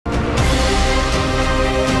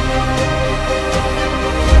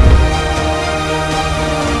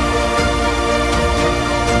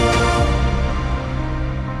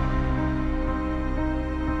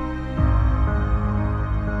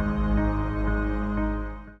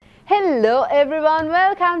Hello everyone,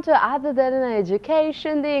 welcome to Derana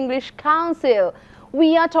Education, the English Council.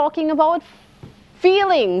 We are talking about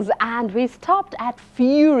feelings and we stopped at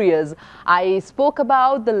furious. I spoke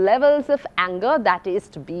about the levels of anger, that is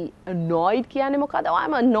to be annoyed.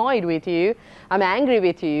 I'm annoyed with you, I'm angry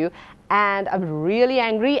with you, and I'm really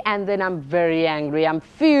angry, and then I'm very angry. I'm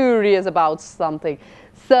furious about something.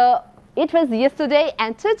 So it was yesterday,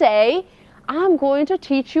 and today I'm going to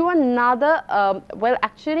teach you another, well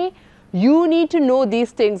actually you need to know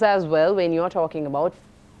these things as well when you're talking about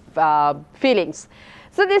feelings.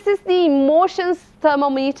 So this is the emotions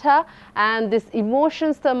thermometer, and this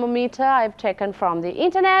emotions thermometer I've taken from the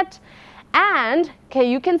internet, and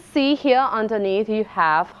you can see here underneath you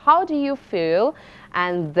have how do you feel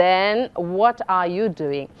and then what are you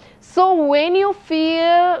doing. So when you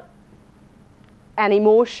feel an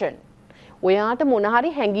emotion, ඔයාට මොන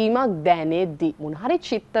හරි හැඟීමක් දැනෙද්දි මොන හරි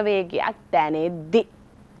චිත්ත වේගයක් දැනෙද්දි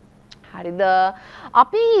හරිද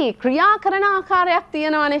අපි ක්‍රියා කරන ආකාරයක්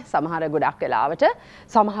තියෙනවානේ සමහර ගොඩක් වෙලාවට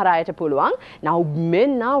සමහර අයට පුළුවන්. Now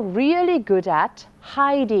men are really good at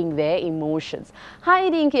hiding their emotions.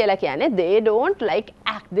 Hiding කියලා කියන්නේ they don't like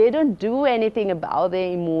act, they don't do anything about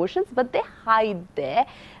their emotions, but they hide their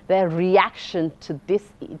reaction to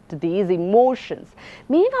these emotions.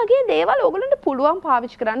 මේ වගේ දේවල් ඔයගොල්ලන්ට පුළුවන්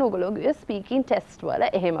පාවිච්චි කරන්න ඔයගොල්ලෝගේ speaking test වල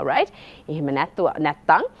එහෙම right? එහෙම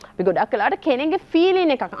නැත්තම් අපි ගොඩක් වෙලාවට කෙනෙක්ගේ feeling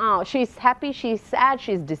එකක් she's happy, she's sad,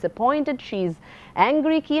 she's disappointed, she's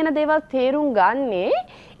angry කියන දේවල් තේරුම් ගන්නේ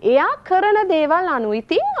එයා කරන දේවල් අනුව.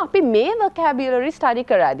 ඉතින් අපි මේ vocabulary study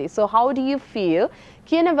කරාදී. So how do you feel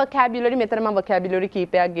කියන vocabulary මෙතන මම vocabulary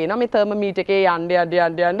කීපයක් ගේනවා. මේ thermometer එකේ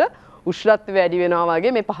යන්න උෂ්ණත්වය වැඩි වෙනවා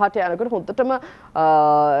වගේ මේ පහට යනකොට හොඳටම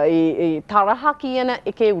තරහ කියන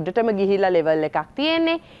එකේ උඩටම ගිහිල්ලා level එකක්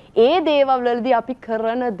තියෙන්නේ. ඒ දේවල් වලදී අපි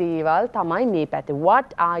කරන දේවල් තමයි මේ පැත්තේ. What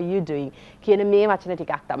are you doing කියන මේ වචන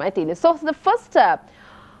ටිකක් තමයි තියෙන්නේ. So the first step,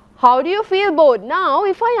 how do you feel bored? Now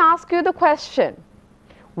if I ask you the question,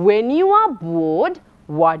 when you are bored,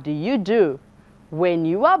 what do you do? When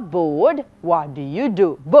you are bored, what do you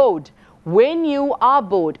do? Bored. When you are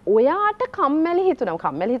bored, ඔයාට කම්මැලි හිතුණා.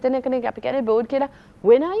 කම්මැලි හිතෙන එකනේ අපි කියන්නේ bored කියලා.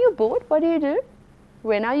 When are you bored? What do you do?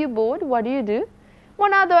 When are you bored? What do you do?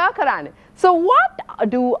 මොනවද ඔයා කරන්නේ? So what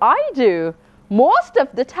do I do? Most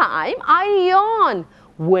of the time I yawn.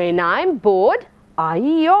 When I'm bored, I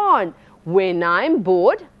yawn. When I'm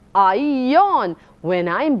bored, I yawn. When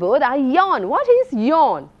I'm bored, I yawn. What is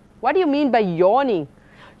yawn? What do you mean by yawning?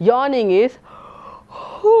 Yawning is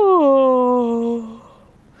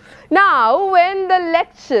now, when the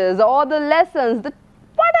lectures or the lessons,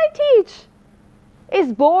 what I teach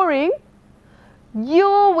is boring,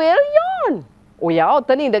 you will yawn. ඔයා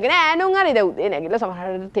ඔතන ඉඳගෙන ඈනුම් හරි දැන් උදේ නැගිටලා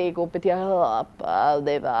සමහරවිට තේ කෝප්පේ තියාගෙන අප්පා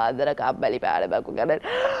දෙපාදර කම්මැලි පාඩ බකු කරලා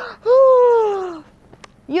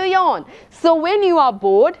you yawn. So when you are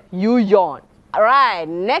bored, you yawn. Alright,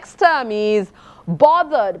 next term is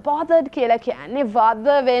bothered. Bothered කියලා කියන්නේ වද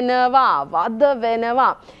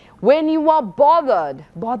වෙනවා. When you are bothered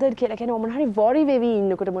කියලා කියන්නේ මොන හරි worry වෙවි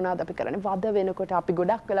ඉන්නකොට මොනවද අපි කරන්නේ? වද වෙනකොට අපි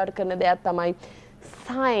ගොඩක් වෙලාවට කරන දෙයක් තමයි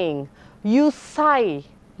sighing. You sigh.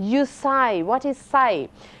 What is sigh?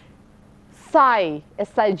 Sigh,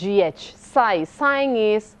 S-I-G-H. Sigh. Sighing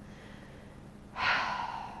is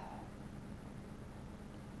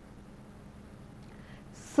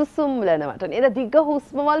සුසුම්ලනවට නේද? දිග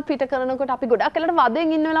හුස්මවල් පිට කරනකොට අපි ගොඩක් වෙලාවට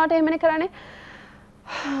වදෙන් ඉන්න වෙලාවට එහෙමනේ කරන්නේ.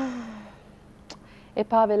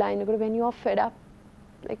 එපා වෙලා ඉන්නකොට when you are fed up,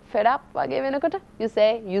 like fed up වගේ වෙනකොට you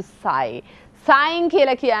say you sigh. Sighing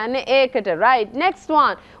කියලා කියන්නේ ඒකට, right? Next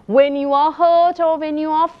one, when you are hurt or when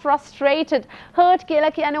you are frustrated. Hurt කියලා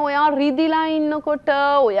කියන්නේ ඔයා රිදිලා ඉන්නකොට,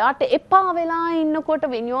 ඔයාට එපා වෙලා ඉන්නකොට,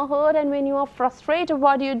 when you are hurt and when you are frustrated,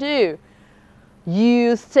 what do?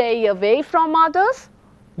 You stay away from others,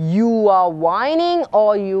 you are whining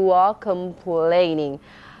or you are complaining.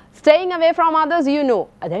 Staying away from others, you know.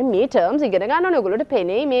 දැන් මේ terms ඉගෙන ගන්න ඕනේ. ඔයගොල්ලෝට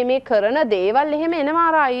පෙනේ මේ කරන දේවල් එහෙම එනවා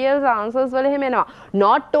අර IELTS answers වල එහෙම එනවා.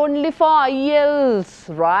 Not only for IELTS,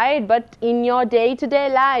 right? But in your day-to-day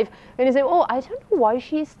life. When you say, oh, I don't know why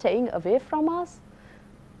she is staying away from us.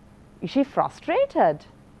 Is she frustrated?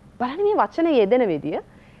 බලන්න මේ වචන යෙදෙන විදිය.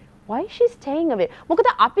 Why is she staying away? මොකද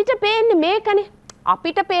අපිට පේන්නේ මේකනේ.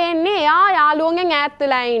 අපිට පේන්නේ එයා යාළුවන්ගෙන් ඈත්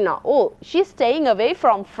වෙලා ඉන්නවා. Oh, she's staying away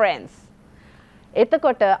from friends.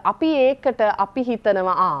 එතකොට අපි ඒකට අපි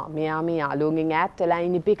හිතනවා මෙයා මේ යාළුවන්ගෙන් ඈත් වෙලා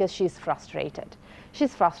ඉන්නේ because she's frustrated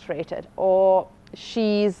or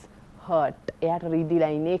she's hurt. එයාට රිදිලා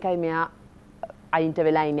ඉන්නේ ඒකයි මෙයා අයින්ට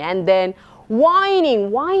වෙලා ඉන්නේ. And then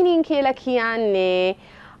whining කියලා කියන්නේ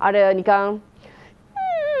අර නිකන්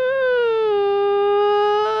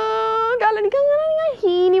ගාලා නිකන්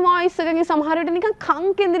හීනි voice එකකින් සමහර විට නිකන් කන්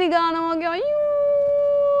කෙඳිරි ගන්නවා වගේ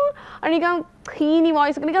අයියෝ අර නිකන් හීනි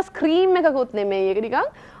voice එක නිකන් scream එකකුත් නෙමෙයි ඒක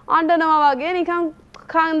නිකන් අඬනවා වගේ නිකන්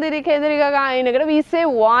කන්දිරි කෙඳිරි ගාන එකට we say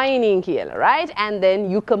whining කියලා right and then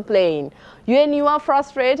you complain when you are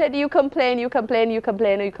frustrated you complain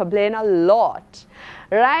a lot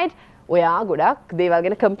right ඔයා ගොඩක් දේවල්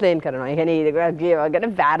ගැන complain කරනවා ඒ කියන්නේ ඒක දේවල්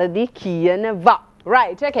ගැන වැරදි කියනවා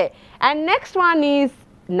right okay and next one is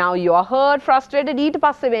now you are hurt frustrated ඊට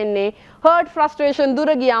පස්සේ වෙන්නේ hurt frustration දුර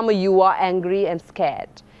ගියාම you are angry and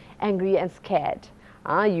scared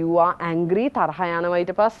you are angry තරහ යනවා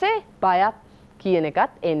ඊට පස්සේ බයත් කියන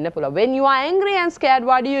එකත් එන්න පුළුවන්. When you are angry and scared,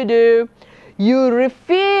 what do? You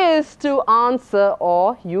refuse to answer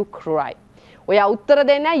or you cry. ඔයා උත්තර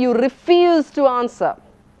දෙන්නේ you refuse to answer.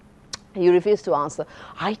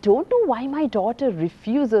 I don't know why my daughter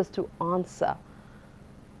refuses to answer.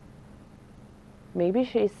 Maybe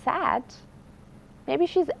she's sad. Maybe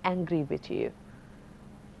she's angry with you.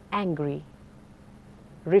 Angry.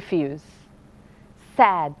 Refuse.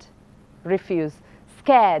 Sad. Refuse.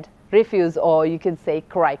 Scared. Refuse or you can say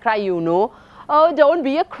cry you know oh don't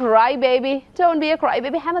be a cry baby හැම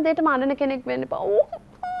දෙයකම අඬන කෙනෙක් වෙන්න එපා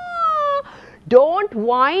don't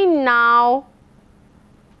whine now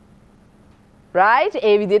right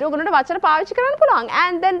ඒ විදිහට ඔයගොල්ලන්ට වචන පාවිච්චි කරන්න පුළුවන්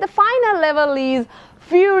and then the final level is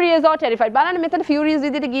furious or terrified බලන්න මෙතන furious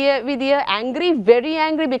විදිහට ගිය විදිය angry very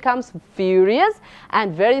angry becomes furious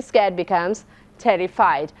and very scared becomes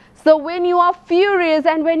terrified. So when you are furious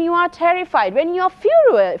and when you are terrified, when you are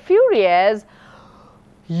furious,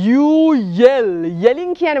 you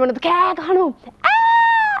yelling කියන්නේ මොනවද කෑ ගහනවා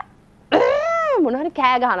මොනවාරි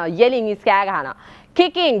කෑ ගහනවා yelling is කෑ ගහනවා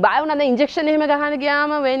kicking බය වුණාද injection එහෙම ගහන්න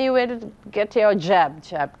ගියාම when you went to get your jab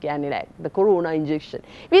කියන්නේ like the corona injection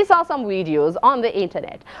we saw some videos on the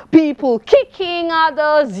internet people kicking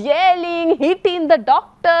others yelling hitting the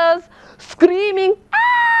doctors screaming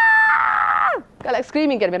like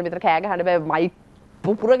screaming කියන්නේ මෙතන කෑ ගහන්න බෑ mic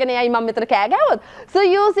පුපුරගෙන යයි මම මෙතන කෑ ගහුවොත් so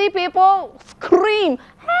you see people scream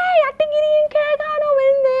hey අටගිරියෙන් කෑ ගහනවා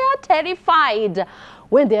when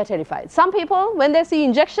they are terrified some people when they see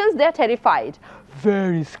injections they are terrified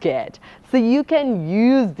very scared so you can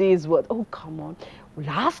use these words oh come on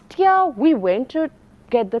last year we went to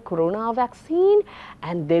get the corona vaccine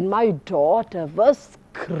and then my daughter was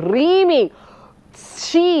screaming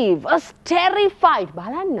she was terrified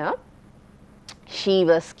බලන්න she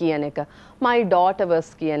was කියන එක my daughter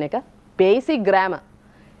was කියන එක basic grammar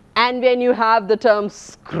and when you have the term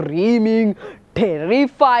screaming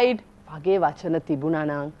terrified වගේ වචන තිබුණා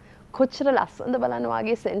නම් කොච්චර ලස්සනද බලන්න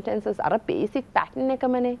වාගේ sentences අර basic pattern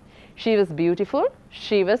එකමනේ she was beautiful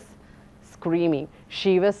she was screaming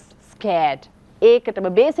she was scared ඒකටම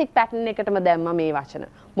basic pattern එකටම දැම්ම මේ වචන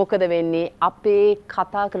මොකද වෙන්නේ අපේ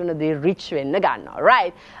කතා කරන දේ rich වෙන්න ගන්නවා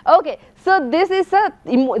right okay so this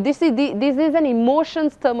is an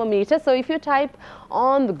emotions thermometer so if you type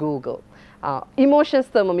on the Google emotions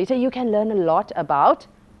thermometer you can learn a lot about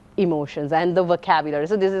emotions and the vocabulary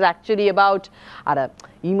so this is actually about අර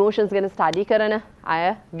emotions ගැන study කරන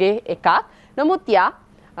අයගේ එකක් නමුත්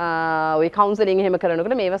ඔය counseling එහෙම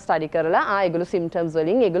කරනකොට මේවා study කරලා ඒගොල්ලෝ symptoms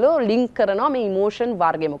වලින් ඒගොල්ලෝ link කරනවා මේ emotion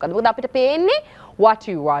වර්ගය මොකද්ද මොකද අපිට පේන්නේ what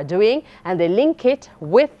you are doing and they link it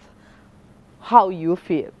with how you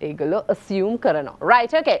feel ඒගොල්ලෝ assume කරනවා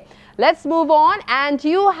right okay let's move on and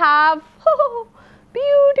you have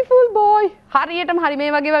beautiful boy හරියටම හරි මේ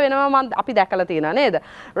වගේව වෙනවා මම අපි දැකලා තියෙනවා නේද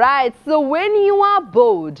right so when you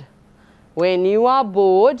are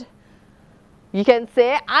bored you can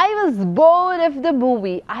say I was bored of the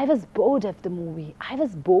movie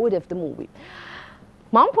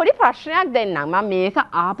මම පොඩි ප්‍රශ්නයක් දෙන්නම් මම මේක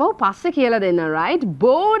ආපහු පස්සේ කියලා දෙන්න right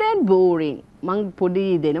bored and boring මම පොඩි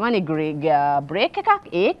දෙනවනේ break එකක්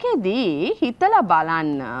ඒකෙදී හිතලා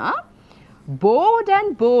බලන්න bored and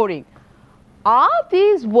boring are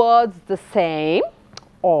these words the same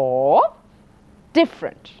or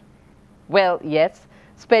different well yes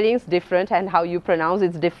spelling's different and how you pronounce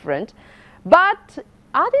it's different but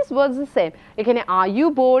are these words the same ඒ කියන්නේ are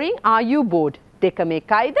you boring are you bored දෙකම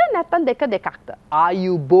එකයිද නැත්නම් දෙකක්ද are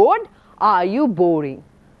you bored are you boring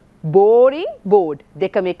bored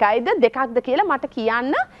දෙකම එකයිද දෙකක්ද කියලා මට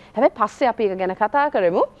කියන්න හැබැයි පස්සේ අපි ඒක ගැන කතා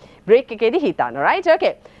කරමු break එකේදී හිතන්න right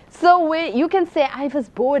okay so when you can say I was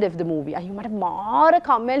bored of the movie අයියෝ මට මාර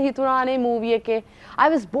කම්මැලි හිතුණානේ movie එකේ I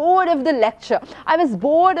was bored of the lecture I was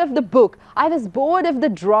bored of the book I was bored of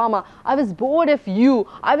the drama I was bored of you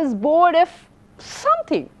I was bored of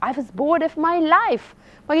something I was bored of my life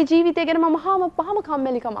මගේ ජීවිතය ගැන මම මහාම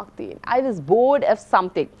කම්මැලිකමක් තියෙන I was bored of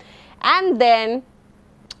something and then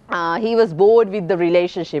he was bored with the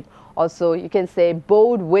relationship Also, you can say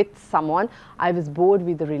bored with someone. I was bored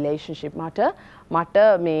with the relationship.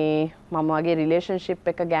 මට මේ මම වගේ relationship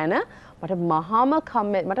එක ගැන මට මහා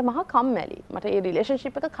කම්මැලි. මට ඒ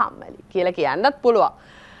relationship එක කම්මැලි කියලා කියන්නත් පුළුවන්.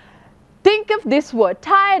 Think of this word,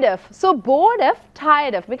 tired of. So bored of,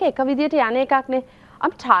 tired of. මේක එක විදියට යන එකක්නේ.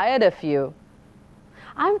 I'm tired of you.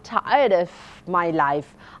 I'm tired of my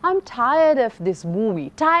life. I'm tired of this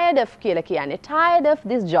movie. Tired of කියලා කියන්නේ. Tired of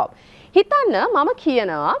this job. හිතන්න මම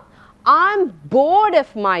කියනවා I'm bored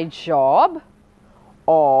of my job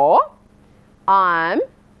or I'm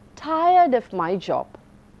tired of my job.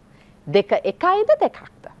 දෙක එකයිද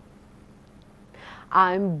දෙකක්ද?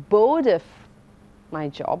 I'm bored of my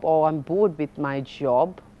job or I'm bored with my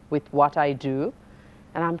job, with what I do,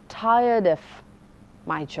 and I'm tired of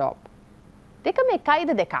my job. දෙකම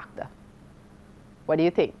එකයිද දෙකක්ද? What do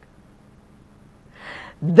you think?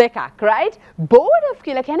 දෙකක්, right? Bored of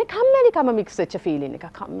කියලා කියන්නේ කම්මැලිකම mix වෙච්ච feeling එක.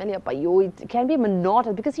 කම්මැලි අප්පයෝ, it can be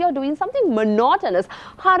monotonous because you're doing something monotonous.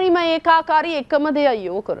 හරිම ඒකාකාරී එකම දේ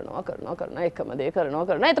අයියෝ කරනවා එකම දේ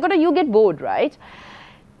කරනවා. එතකොට you get bored, right?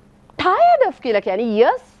 Tired of කියලා කියන්නේ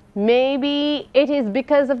yes, maybe it is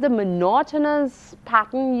because of the monotonous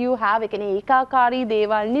pattern you have. ඒ කියන්නේ ඒකාකාරී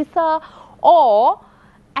දේවල් නිසා or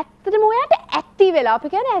ඇත්තටම ඔයාට ඇති වෙලා අපි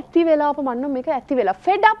කියන්නේ ඇති වෙලා අප මන්නම් මේක ඇති වෙලා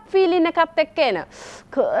fed up feeling එකත් එක්ක එන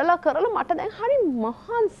කරලා මට දැන් හරි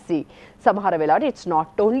මහන්සි සමහර වෙලාවට it's not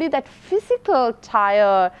only that physical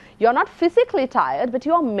tired, you're not physically tired but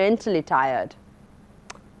you are mentally tired.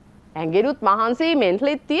 ඇඟෙනුත් මහන්සි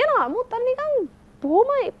mentally තියෙනවා මුත් නිකන් බොහොම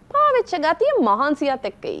එපා වෙච්ච ගතිය මහන්සියත්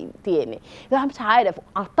එක්ක තියෙන්නේ. I'm tired of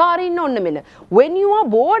අතාරින්න ඕන්න මෙන්න. When you are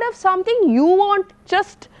bored of something you won't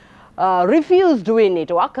just refuse doing it.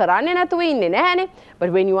 But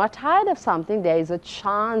when you are tired of something, there is a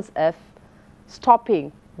chance of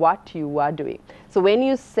stopping what you are doing. So when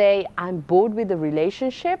you say, I'm bored with the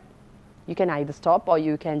relationship, you can either stop or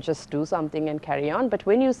you can just do something and carry on. But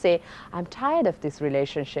when you say, I'm tired of this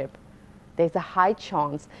relationship, there's a high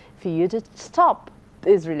chance for you to stop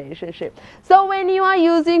this relationship. So when you are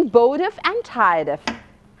using bored of and tired of,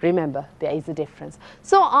 remember, there is a difference.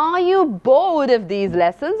 So are you bored of these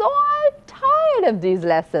lessons or are you tired of these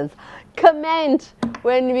lessons? Comment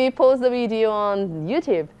when we post the video on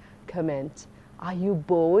YouTube. Comment. Are you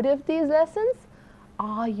bored of these lessons?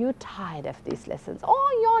 Are you tired of these lessons?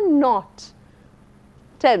 Or you're not?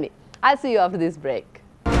 Tell me. I'll see you after this break.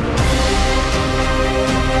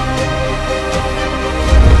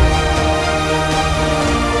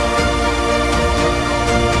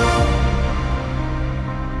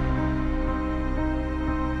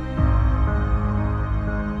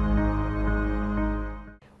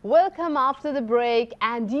 Welcome after the break,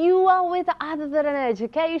 and you are with Other Derana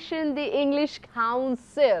Education, the English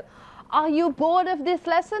Council. Are you bored of this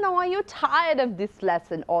lesson or are you tired of this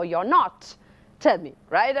lesson or you're not? Tell me,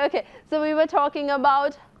 right? Okay, so we were talking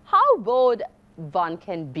about how bored one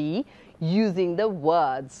can be using the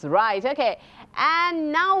words, right? Okay,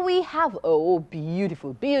 and now we have, oh,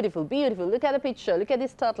 beautiful, beautiful, beautiful. Look at the picture, look at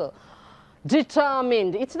this turtle.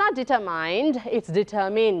 Determined. It's not determined, it's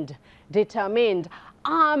determined. Determined.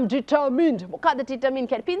 I'm determined. මොකද determined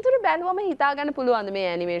කියන්නේ? පින්තූර බැලුවම හිතා ගන්න පුළුවන්ද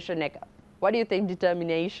මේ animation එක? What do you think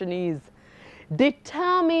determination is?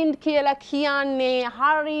 Determined කියලා කියන්නේ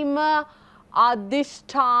හරිම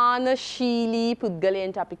අධිෂ්ඨානශීලී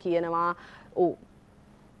පුද්ගලයන්ට අපි කියනවා oh,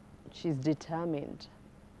 she's determined.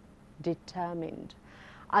 Determined.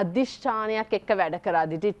 අධිෂ්ඨානයක් එක්ක වැඩ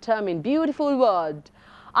කරද්දී determined. Beautiful word.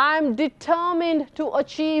 I'm determined to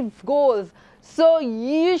achieve goals. So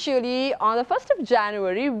usually on the 1st of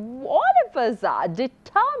January, all of us are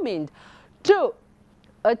determined to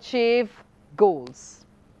achieve goals,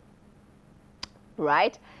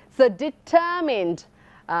 right? So determined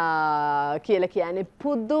කියලා කියන්නේ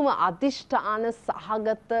පුදුම අධිෂ්ඨාන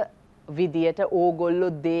සහගත විදියට ඕගොල්ලෝ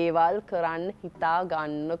දේවල් කරන්න හිතා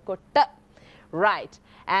ගන්නකොට, right?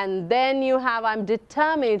 And then you have I'm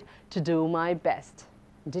determined to do my best.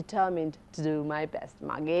 Determined to do my best.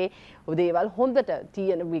 මගේ දේවල් හොඳට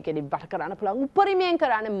තියෙන වීකෙදි බට කරන්න පුළුවන් උපරිමයෙන්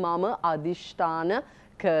කරන්න මම අධිෂ්ඨාන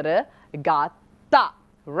කරගත්තා.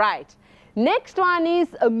 Right. Next one is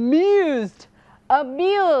amused.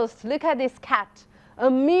 Amused. Look at this cat.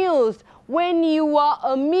 Amused. When you are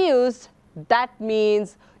amused, that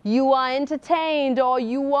means you are entertained or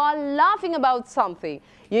you are laughing about something.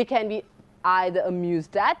 You can be either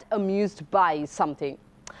amused at, amused by something.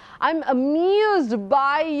 I'm amused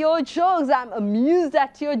by your jokes. I'm amused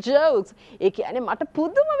at your jokes. ඒ කියන්නේ මට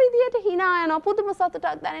පුදුම විදියට hina යනවා. පුදුම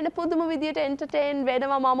සතුටක් දැනෙන පුදුම විදියට entertain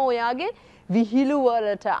වෙනවා මම ඔයාගේ විහිළු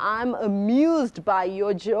වලට. I'm amused by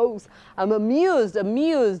your jokes. I'm amused.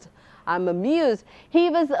 I'm amused. He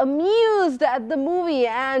was amused at the movie,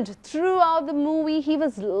 and throughout the movie he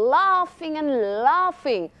was laughing and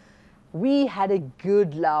laughing. We had a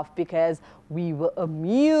good laugh because we were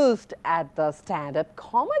amused at the stand-up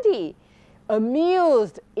comedy.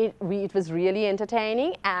 Amused. It was really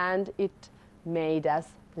entertaining and it made us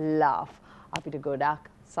laugh. Apita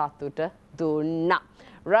godak satuta dunna.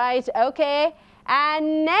 Right, okay.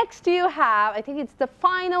 And next you have, I think it's the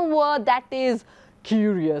final word, that is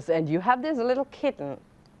curious. And you have this little kitten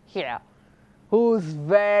here who's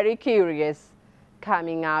very curious,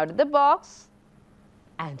 coming out of the box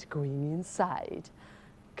and going inside.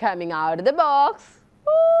 Coming out of the box,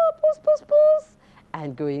 puss, puss, puss,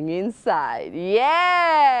 and going inside.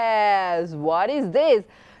 Yes, what is this?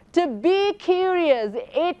 To be curious,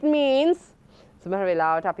 it means, සමහර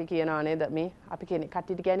වෙලාවට අපි කියනවා නේද මේ අපි කියන්නේ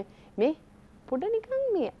කට්ටියට කියන්නේ මේ පොඩ නිකන්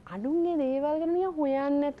මේ අනුන්ගේ දේවල් ගැන නිකන්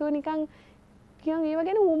හොයන්න නැතුව නිකන් කියන් ඒව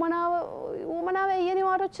ගැන ඌමනාව ඇයිනේ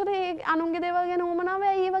වාට ඔච්චර අනුන්ගේ දේවල් ගැන ඌමනාව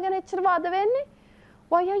ඇයි ඒව ගැන එච්චර වාද වෙන්නේ?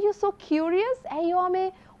 Why are you so curious? ඇයි මේ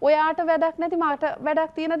ඔයාට වැඩක් නැති මට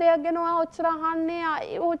වැඩක් තියෙන දෙයක් ගැන ඔයා ඔච්චර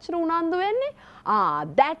අහන්නේ ඔච්චර උනන්දු වෙන්නේ?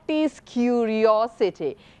 That is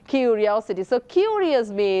curiosity. Curiosity. So curious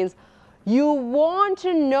means you want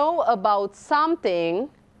to know about something.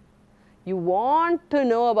 You want to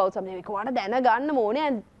know about something.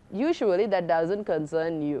 And usually that doesn't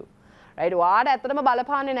concern you. Right? ඔයාට ඇත්තටම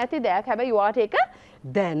බලපාන්නේ නැති දෙයක්. හැබැයි ඔයාට ඒක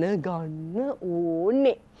දැනගන්න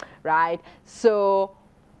ඕනේ. Right? So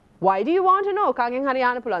why do you want to know? කාගෙන් හරි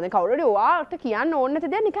අහන්න පුළුවන්. දැන් කවුරුරි ඔයාට කියන්න ඕනේ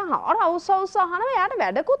නැති දෙයක් නිකන් අවුස් අහනවා. එයාට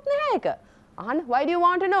වැඩකුත් නැහැ ඒක. අහන්න. Why do you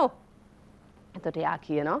want to know? එතකොට එයා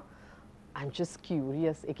කියනවා I'm just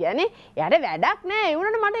curious. ඒ කියන්නේ එයාට වැඩක් නැහැ. ඒ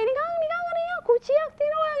වුණාට මට නිකන් අර කුචියක්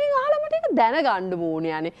තියෙනවා. ඔයාගෙන් අහලා මට ඒක දැනගන්න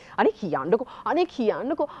ඕනේ යන්නේ. අනේ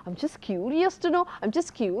කියන්නකෝ. I'm just curious to know. I'm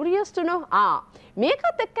just curious to know.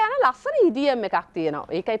 මේකත් එක්ක යන ලස්සන ඉඩියම් එකක් තියෙනවා.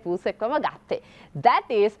 ඒකයි පූස් එක්කම ගත්තේ. That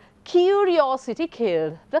is curiosity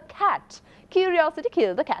killed the cat. Curiosity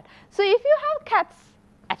killed the cat. So if you have cats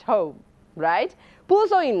at home, right?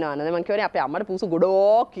 පූසෝ ඉන්නවා නේද? මම කියන්නේ අපේ අම්මට පූසෝ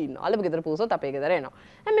ගොඩක් ඉන්නවා. අල්ලපු ගෙදර පූසෝත් අපේ ගෙදර එනවා.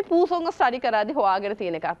 දැන් මේ පූසෝන්ව ස්ටඩි කරද්දී හොයාගෙන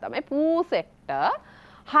තියෙන එකක් තමයි පූසෙක්ට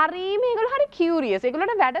හරීම ඒගොල්ලෝ හරි කියුරියස්.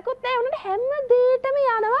 ඒගොල්ලන්ට වැඩකුත් නැහැ. උන්ට හැම දෙයකම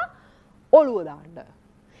යනවා ඔළුව දාන්න.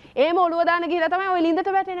 එහෙම ඔළුව දාන්න ගිහලා තමයි ওই ලින්දට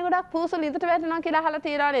වැටෙන ගොඩක් පූසෝ ලින්දට වැටෙනවා කියලා අහලා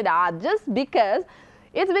තියෙනවා නේද? Just because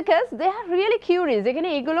it's because they are really curious. ඒ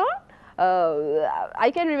කියන්නේ ඒගොල්ලෝ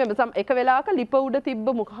I can remember some එක වෙලාවක ලිප උඩ තිබ්බ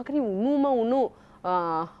මොකක් හරි උණු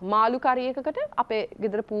මාළු කරි එකකට අපේ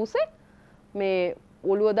ගෙදර පූසෙක් මේ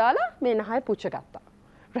ඔළුව දාලා මේ නහය පුච්ච ගත්තා.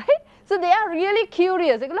 Right? So they are really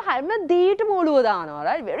curious. ඒගොල්ලෝ හැම දෙයකටම ඔළුව දානවා.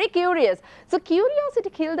 Right? Very curious. So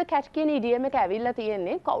curiosity killed the cat කියන idiom එක ඇවිල්ලා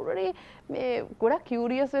තියෙන්නේ කවුරුරි මේ ගොඩක්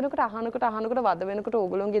curious වෙනකොට අහනකොට වද වෙනකොට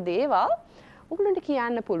ඕගොල්ලෝගේ දේවල් ඕගොල්ලන්ට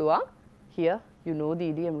කියන්න පුළුවන්. Here you know the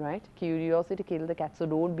idiom, right? Curiosity killed the cat. So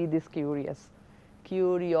don't be this curious.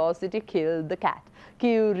 Curiosity killed the cat.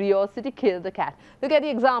 Curiosity killed the cat. Look at the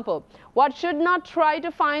example. What should not try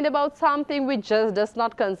to find about something which just does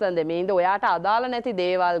not concern them. Meaning, ඔයාට අදාළ නැති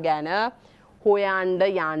දේවල් ගැන හොයන්න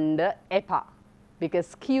යන්න එපා.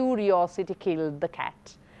 Because curiosity killed the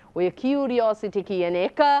cat. ඔය curiosity කියන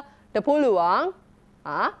එකට පුළුවන්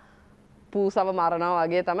පූසව මරනවා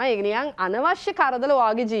වගේ තමයි. ඒක නිකන් අනවශ්‍ය කරදර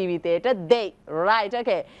ඔයාගේ ජීවිතේට දෙයි. Right,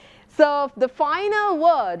 okay. So the final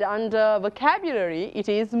word under vocabulary, it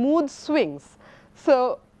is mood swings.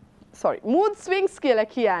 So, mood swings කියලා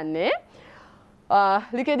කියන්නේ.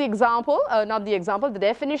 Look at the example, not the example, the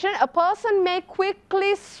definition. A person may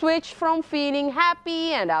quickly switch from feeling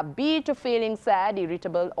happy and upbeat to feeling sad,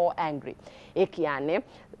 irritable or angry. ඒ කියන්නේ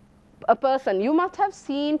a person, you must have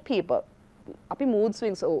seen people. Api mood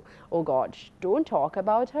swings. Oh God, don't talk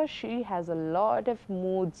about her. She has a lot of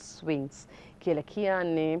mood swings. කියලා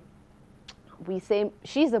කියන්නේ we say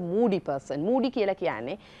she's a moody person. Moody කියලා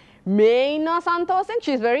කියන්නේ මේ ඉන්නවා සන්තෝෂෙන්,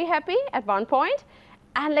 she's very happy at one point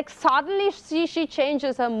and like suddenly she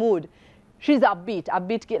changes her mood. She's upbeat.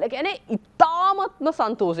 Upbeat කියලා කියන්නේ ඉතාමත්ම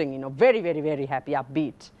සන්තෝෂෙන් ඉන්නවා. Very very very happy,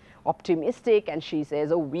 upbeat, optimistic, and she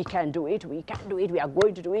says, oh, we can do it, we are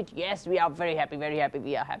going to do it, yes, we are very happy,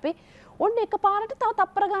 we are happy. ඔන්න එකපාරට තව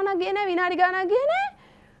තප්පර ගානක් ගියේ නැහැ, විනාඩි ගානක් ගියේ නැහැ.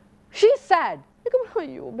 She's sad.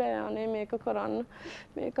 අයියෝ බෑනේ මේක කරන්න.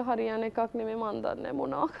 මේක හරියන එකක් නෙමෙයි මන් දන්නේ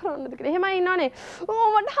මොනවා කරන්නද කියලා. එහෙමයි ඉන්නවනේ.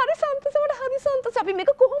 මට හරි සන්තෝෂයි. අපි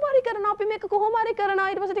මේක කොහොම හරි කරනවා.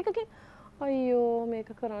 ඊට පස්සේ ටිකකින් අයියෝ මේක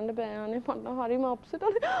කරන්න බෑනේ මට හරිම අප්සෙට්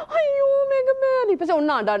වුණා. අයියෝ මේක බෑනේ. ඊට පස්සේ ඔන්න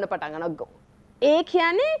අඬන්න පටන් ගන්නවා. ඒ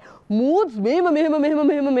කියන්නේ moods මෙහෙම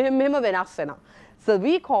වෙනස් වෙනවා. So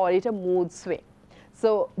we call it a mood swing. So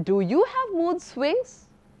do you have mood swings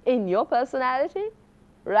in your personality?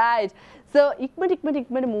 Right. So,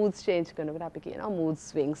 ikmat moods change karnawata api kiyana mood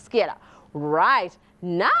swings kiyala. Right.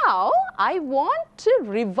 Now, I want to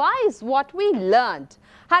revise what we learnt.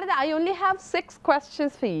 Harida, I only have 6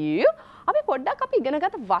 questions for you. අපි පොඩ්ඩක් අපි ඉගෙන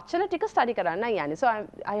ගත්ත වචන ටික study කරන්න යන්නේ. So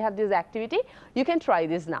I have this activity. You can try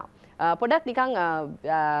this now. පොඩ්ඩක් නිකන්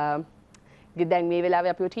දැන් මේ වෙලාවේ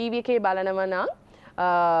අපි TV එකේ බලනවා නම්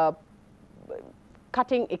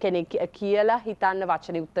cutting ඒ කියන්නේ කියලා හිතන්න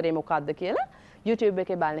වචනේ උත්තරේ මොකක්ද කියලා YouTube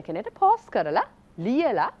එකේ බලන කෙනෙක්ට pause කරලා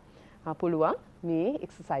ලියලා පුළුවන් මේ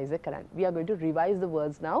exercise එක කරන්න. We are going to revise the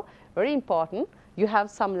words now. Very important. You have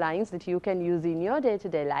some lines that you can use in your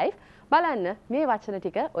day-to-day life. බලන්න මේ වචන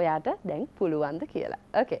ටික ඔයාට දැන් පුළුවන්ද කියලා.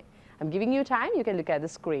 Okay. I'm giving you time. You can look at the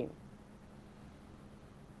screen.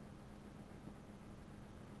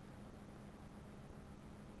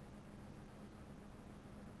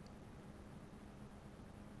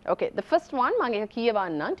 Okay, the first one මම එක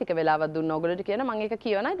කියවන්නම්. ටික වෙලාවක් දුන්න ඔයගොල්ලෝට කියන මම එක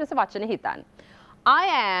කියවනවා. ඊට පස්සේ වචනේ හිතන්න. I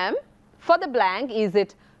am for the blank, is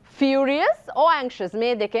it furious or anxious?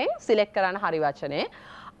 මේ දෙකෙන් select කරන්න හරි වචනේ.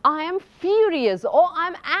 I am furious or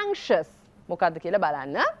I'm anxious. මොකද්ද කියලා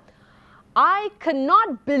බලන්න. I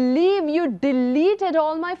cannot believe you deleted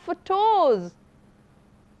all my photos.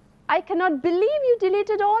 I cannot believe you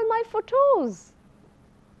deleted all my photos.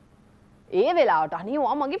 ඒ වෙලාවට අනේ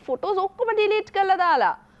ඔයා මගේ photos ඔක්කොම delete කරලා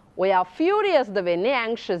දාලා. ඔයා furious ද වෙන්නේ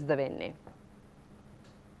anxious ද වෙන්නේ?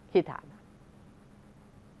 හිතන්න.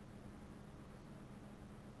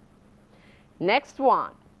 Next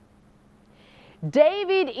one.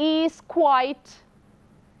 David is quite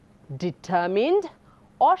determined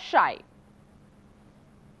or shy.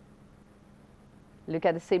 Look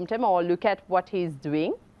at the symptom or look at what he's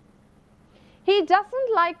doing. He doesn't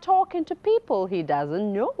like talking to people he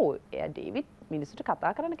doesn't know. Yeah, David මිනිස්සුන්ට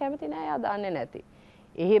කතා කරන්න කැමති නෑ, එයා දන්නේ නැති.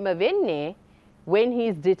 එහෙම වෙන්නේ when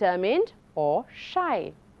he's determined or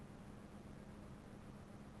shy.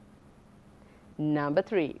 Number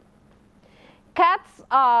 3. Cats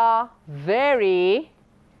are very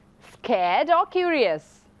scared or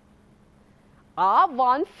curious.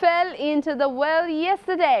 One fell into the well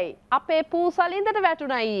yesterday. අපේ පූසලින්දට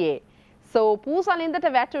වැටුණා ඊයේ. So පූසලින්දට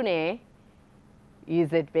වැටුනේ,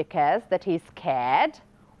 is it because that he's scared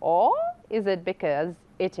or is it because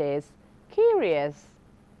it is curious?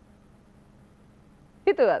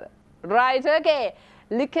 හිතුවද? Right, okay.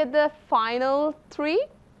 Look at the final 3.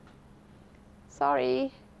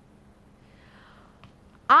 Sorry.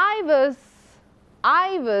 I was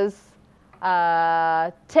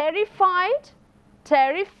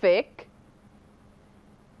terrific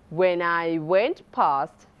when I went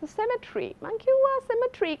past the cemetery. මං කිව්වා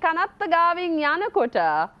cemetery කනත්ත ගාවින් යනකොට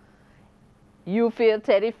you feel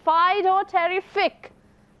terrified or terrific.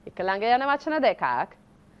 එක ළඟ යන වචන දෙකක්.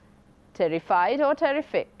 Terrified or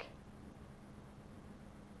terrific.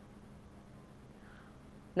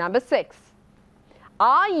 Number 6.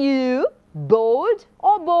 Are you bored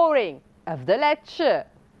or boring of the lecture?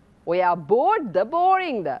 We are bored the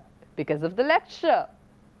boring the because of the lecture.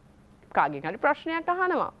 කාගෙන් හරි ප්‍රශ්නයක්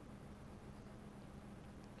අහනවා.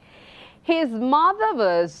 His mother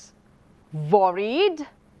was worried,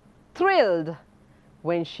 thrilled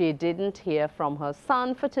when she didn't hear from her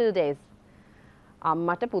son for 2 days.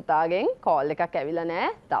 අම්මට පුතාගෙන් call එකක් ඇවිල්ලා නැහැ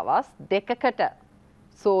දවස් 2කට.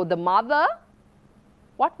 So the mother,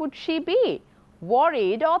 what would she be?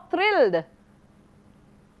 Worried or thrilled?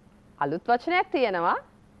 අලුත් වචනයක් තියෙනවා.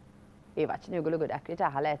 ඒ වචනේ ඔයගොල්ලෝ ගොඩක් විට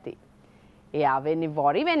අහලා ඇති. එයා වෙන්නේ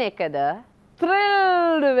worry වෙන එකද?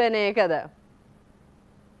 thrilled වෙන එකද?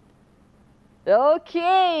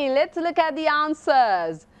 Okay, let's look at the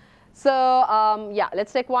answers. So, yeah,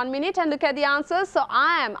 let's take 1 minute and look at the answers. So,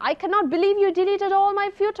 I cannot believe you deleted all my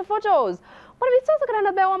future photos. මට විශ්වාස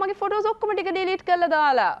කරන්න බෑ ඔයා මගේ photos ඔක්කොම ටික delete කරලා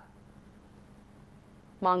දාලා.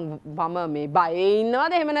 මම මේ බයේ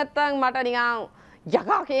ඉන්නවද එහෙම නැත්නම් මට නිකන්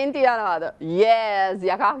යකා කේන්ති යනවාද? Yes,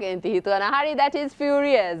 යකා කේන්ති හිතුවන. හරි, that is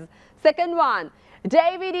furious. Second one,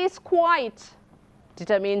 David is quite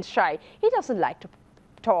determined shy. He doesn't like to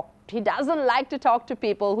talk. He doesn't like to talk to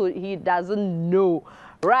people who he doesn't know.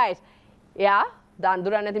 Right. Yeah.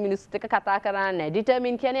 දන්දුරන් නැති මිනිස්සුත් එක්ක කතා කරන්නේ නැහැ.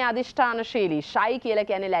 Determined කියන්නේ අදිෂ්ඨානශීලී. Shy කියලා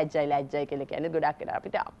කියන්නේ ලැජ්ජයි කියලා කියන්නේ ගොඩක් වෙලා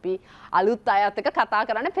අපිට අපි අලුත් අයත් එක්ක කතා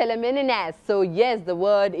කරන්න පෙළඹෙන්නේ නැහැ. So yes, the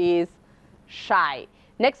word is shy.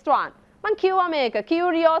 Next one. මං කිව්වා මේක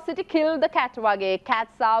curiosity kill the cat වගේ.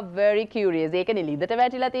 Cats are very curious. ඒකනේ ලිඳට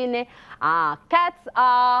වැටිලා තින්නේ. Cats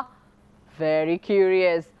are very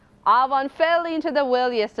curious. One fell into the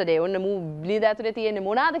well yesterday. ඔන්න ලිඳ ඇතුලේ තියෙන්නේ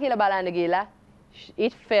මොනවාද කියලා බලන්න ගිහලා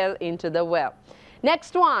it fell into the well.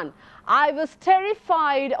 Next one. I was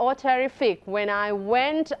terrified or terrific when I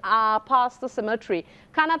went past the cemetery.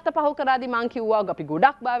 Kanatta pahu karadi man kiwwa අපි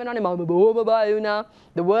ගොඩක් බය වෙනවනේ මම බොහොම බය වුණා.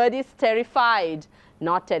 The word is terrified,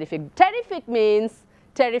 not terrific. Terrific means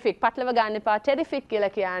terrific. පටලව ගන්න එපා. Terrific කියලා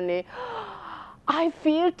කියන්නේ I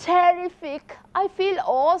feel terrific. I feel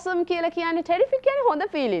awesome කියලා කියන්නේ terrific කියන්නේ හොඳ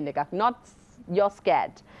feeling එකක්. Not you're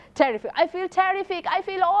scared. Terrific. I feel terrific. I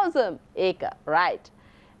feel awesome. ඒක right.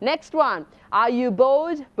 Next one. Are you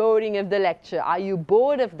bored? Boring of the lecture. Are you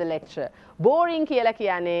bored of the lecture? Boring කියලා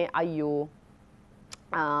කියන්නේ are you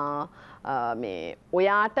මේ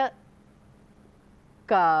ඔයාට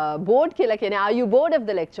bored කියලා කියන්නේ are you bored of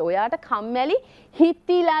the lecture? ඔයාට කම්මැලි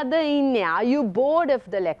හිතිලාද ඉන්නේ? Are you bored of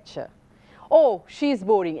the lecture? Oh, she's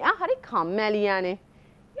boring. හරි කම්මැලි යන්නේ.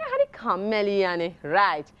 හරි කම්මැලි යන්නේ.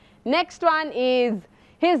 Right. Next one is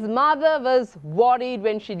his mother was worried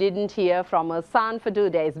when she didn't hear from her son for 2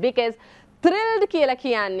 days because thrilled කියලා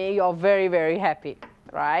කියන්නේ you're very very happy,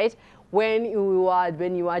 right? When you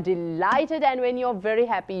are delighted and when you're very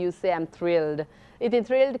happy you say I'm thrilled. ඉතින්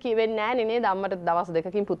thrilled කියවෙන්නේ නැහැ නේද? අම්මට දවස්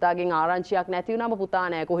දෙකකින් පුතාගෙන් ආරංචියක් නැති වුණාම පුතා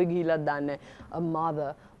නැහැ කොහේ ගිහිල්ලද දන්නේ. A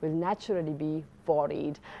mother will naturally be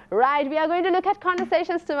worried. Right, we are going to look at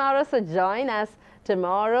conversations tomorrow, so join us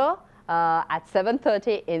tomorrow at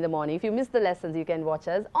 7:30 in the morning. If you miss the lessons, you can watch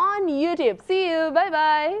us on YouTube. See you.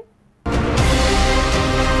 Bye-bye.